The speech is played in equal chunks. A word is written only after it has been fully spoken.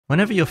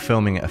Whenever you're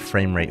filming at a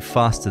frame rate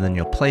faster than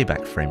your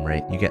playback frame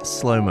rate, you get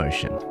slow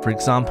motion. For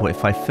example,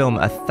 if I film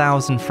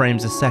 1,000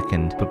 frames a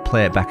second but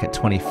play it back at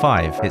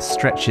 25, it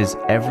stretches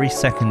every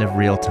second of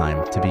real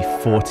time to be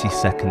 40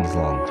 seconds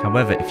long.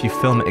 However, if you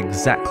film at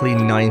exactly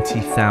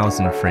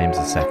 90,000 frames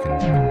a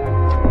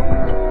second,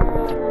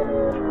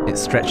 it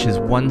stretches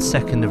 1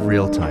 second of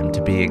real time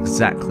to be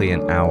exactly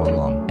an hour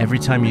long. Every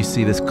time you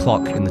see this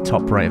clock in the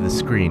top right of the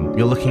screen,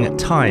 you're looking at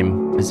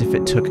time as if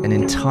it took an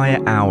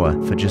entire hour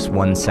for just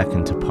 1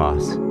 second to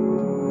pass.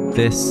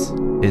 This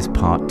is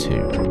part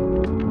 2.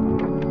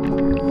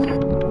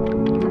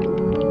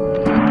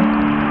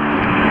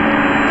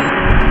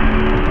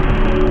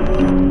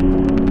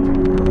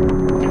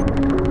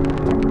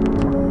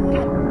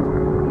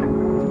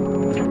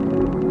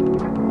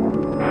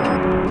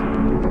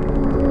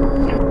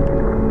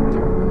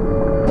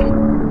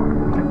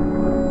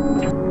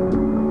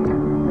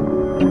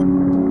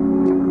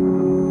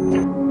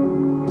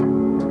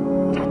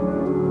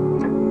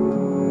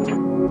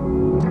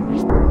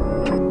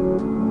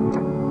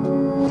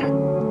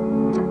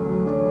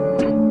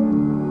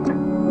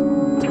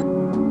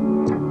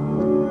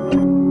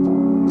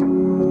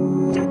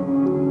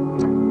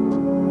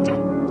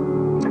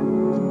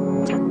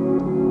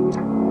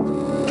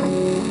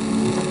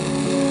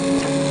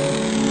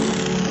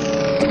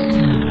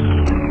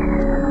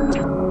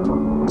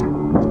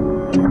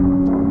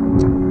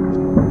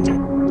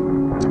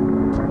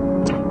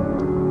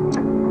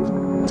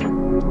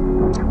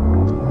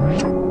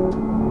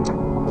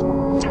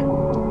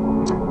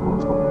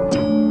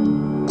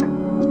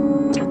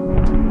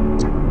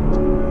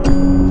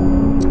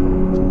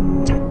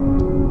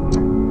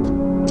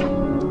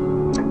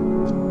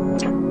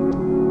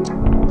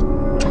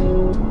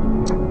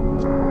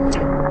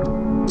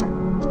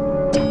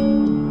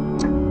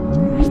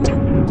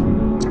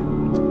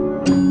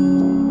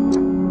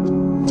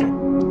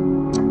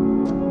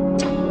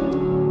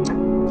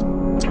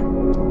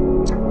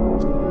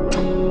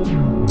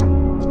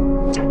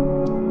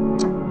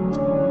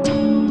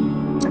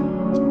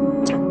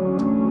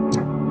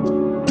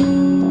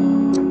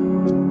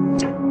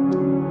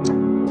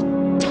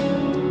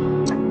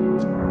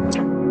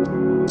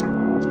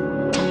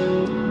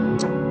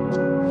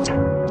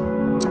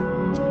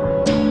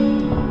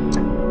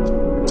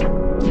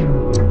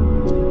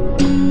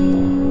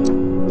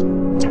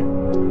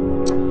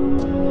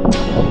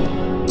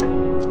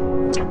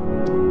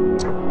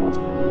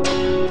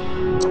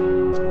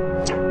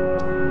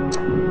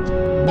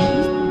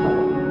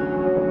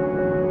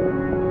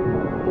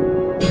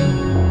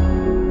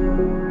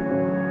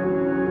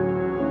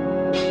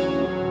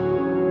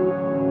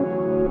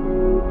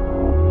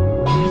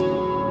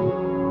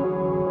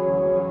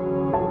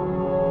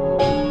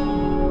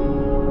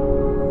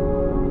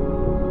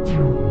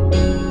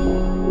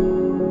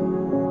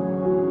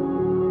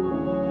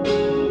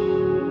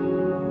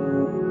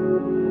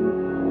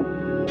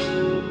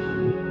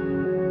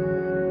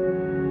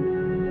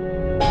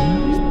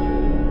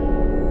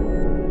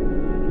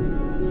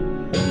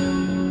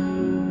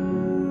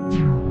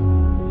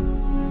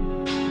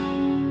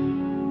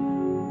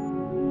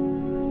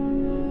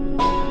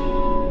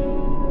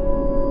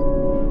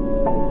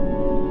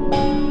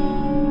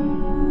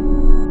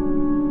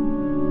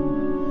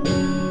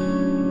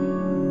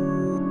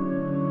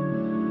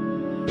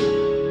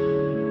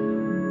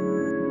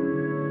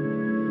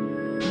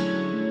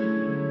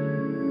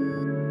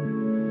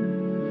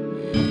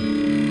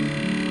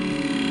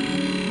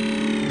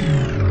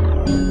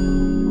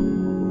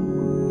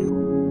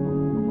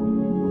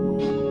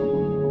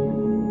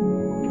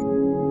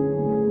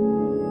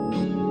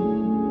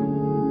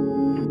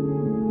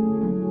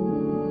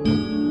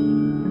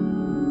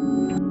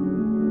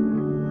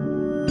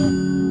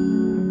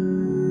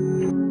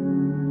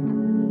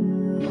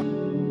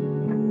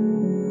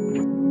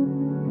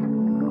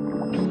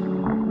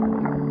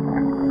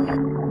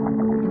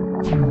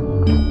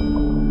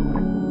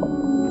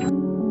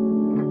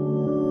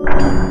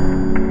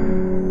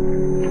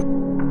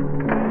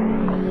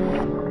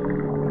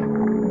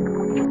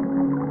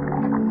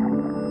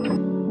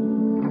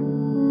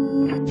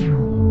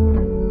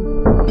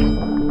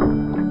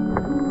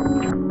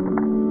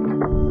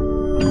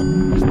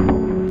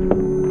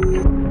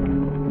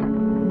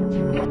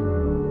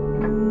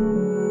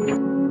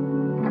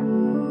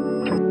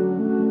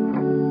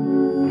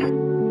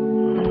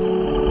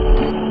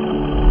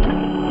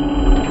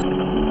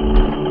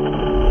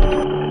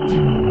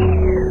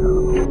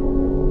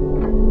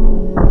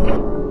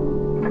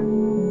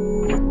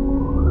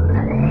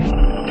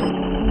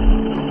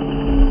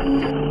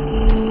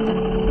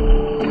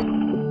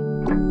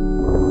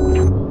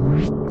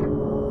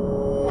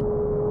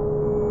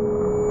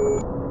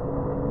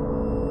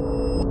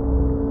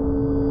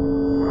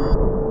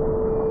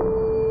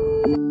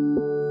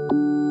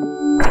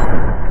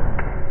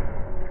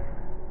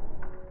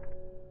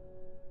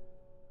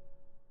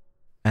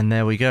 And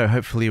there we go.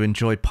 Hopefully you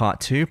enjoyed part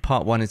 2.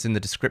 Part 1 is in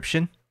the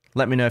description.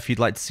 Let me know if you'd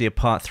like to see a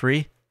part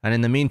 3. And in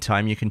the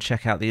meantime, you can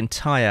check out the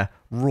entire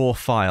raw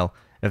file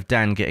of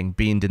Dan getting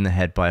beamed in the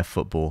head by a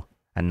football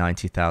at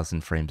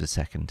 90,000 frames a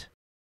second.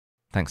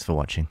 Thanks for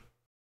watching.